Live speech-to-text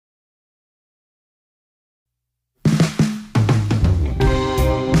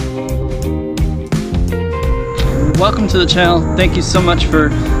welcome to the channel. Thank you so much for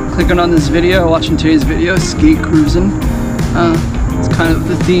clicking on this video, watching today's video, skate cruising. It's kind of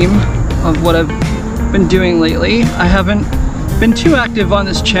the theme of what I've been doing lately. I haven't been too active on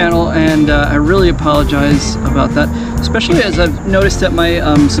this channel, and I really apologize about that, especially as I've noticed that my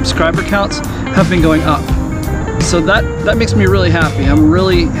subscriber counts have been going up. So that makes me really happy. I'm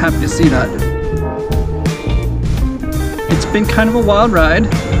really happy to see that. It's been kind of a wild ride.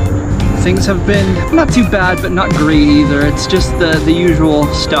 Things have been not too bad, but not great either. It's just the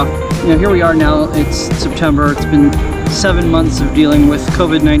usual stuff. You know, here we are now, it's September. It's been 7 months of dealing with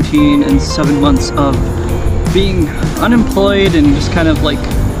COVID-19 and 7 months of being unemployed and just kind of like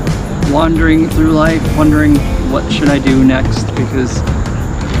wandering through life, wondering what should I do next, because,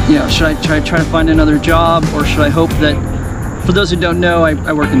 you know, should I try to find another job, or should I hope that, for those who don't know,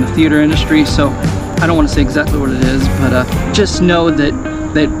 I work in the theater industry, so I don't want to say exactly what it is, but just know that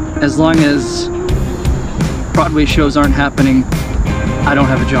as long as Broadway shows aren't happening, I don't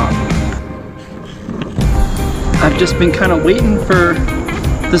have a job. I've just been kind of waiting for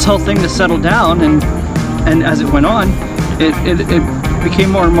this whole thing to settle down, and as it went on, it became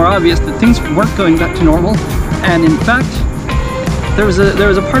more and more obvious that things weren't going back to normal. And in fact, there was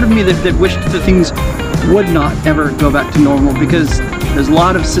a part of me that wished that things would not ever go back to normal, because there's a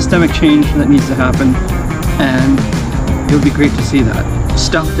lot of systemic change that needs to happen, and it would be great to see that.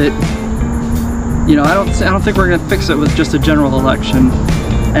 Stuff that, you know, I don't think we're gonna fix it with just a general election,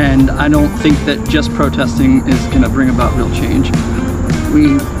 and I don't think that just protesting is gonna bring about real change.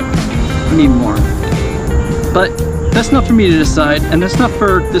 We need more. But that's not for me to decide, and that's not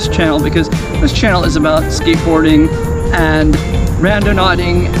for this channel, because this channel is about skateboarding and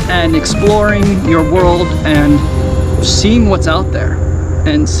randonauting and exploring your world and seeing what's out there,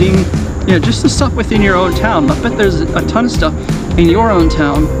 and seeing, you know, just the stuff within your own town. I bet there's a ton of stuff in your own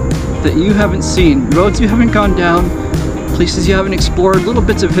town that you haven't seen, roads you haven't gone down, places you haven't explored, little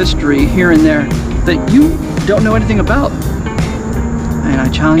bits of history here and there that you don't know anything about. And I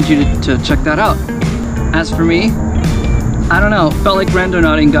challenge you to check that out. As for me, I don't know, felt like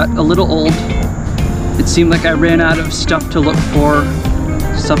randonauting got a little old. It seemed like I ran out of stuff to look for,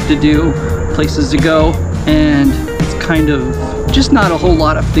 stuff to do, places to go, and it's kind of just not a whole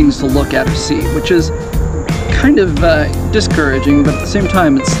lot of things to look at or see, which is kind of discouraging, but at the same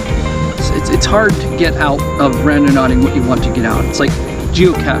time it's hard to get out of randonauting what you want to get out. It's like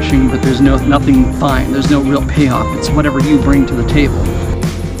geocaching, but there's nothing fine, there's no real payoff. It's whatever you bring to the table.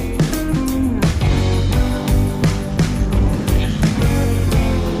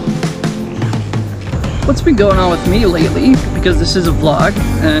 What's been going on with me lately, because this is a vlog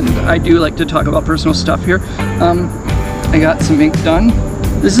and I do like to talk about personal stuff here, I got some ink done.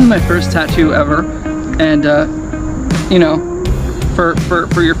 This is my first tattoo ever, and you know,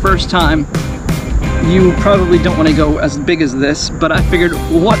 for your first time, you probably don't want to go as big as this, but I figured,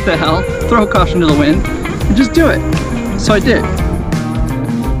 what the hell, throw caution to the wind and just do it. So I did.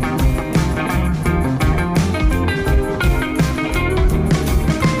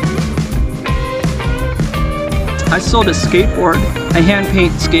 I sold a skateboard. I hand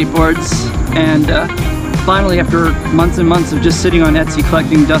paint skateboards, and finally, after months and months of just sitting on Etsy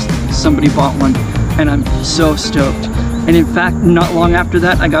collecting dust, somebody bought one, and I'm so stoked. And in fact, not long after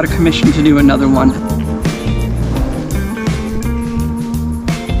that, I got a commission to do another one.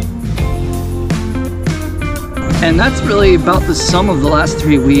 And that's really about the sum of the last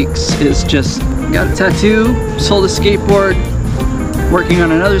 3 weeks, is just got a tattoo, sold a skateboard, working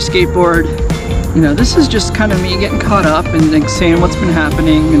on another skateboard. You know, this is just kind of me getting caught up and like saying what's been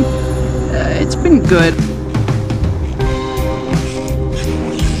happening, and it's been good.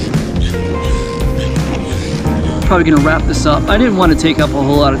 Probably gonna wrap this up. I didn't want to take up a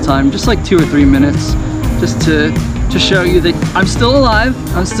whole lot of time, just like 2 or 3 minutes, just to show you that I'm still alive,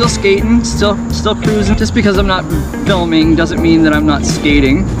 I'm still skating, still cruising. Just because I'm not filming doesn't mean that I'm not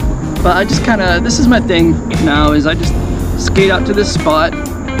skating. But I just kind of, this is my thing now, is I just skate out to this spot,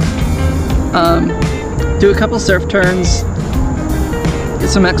 do a couple surf turns, get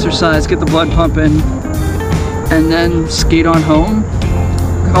some exercise, get the blood pumping, and then skate on home,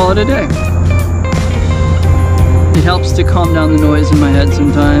 call it a day. It helps to calm down the noise in my head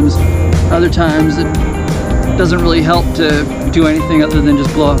sometimes. Other times it doesn't really help to do anything other than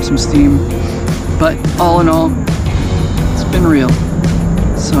just blow off some steam. But all in all, it's been real.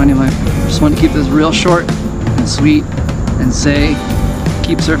 So anyway, just want to keep this real short and sweet and say,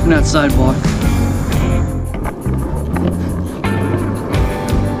 keep surfing that sidewalk.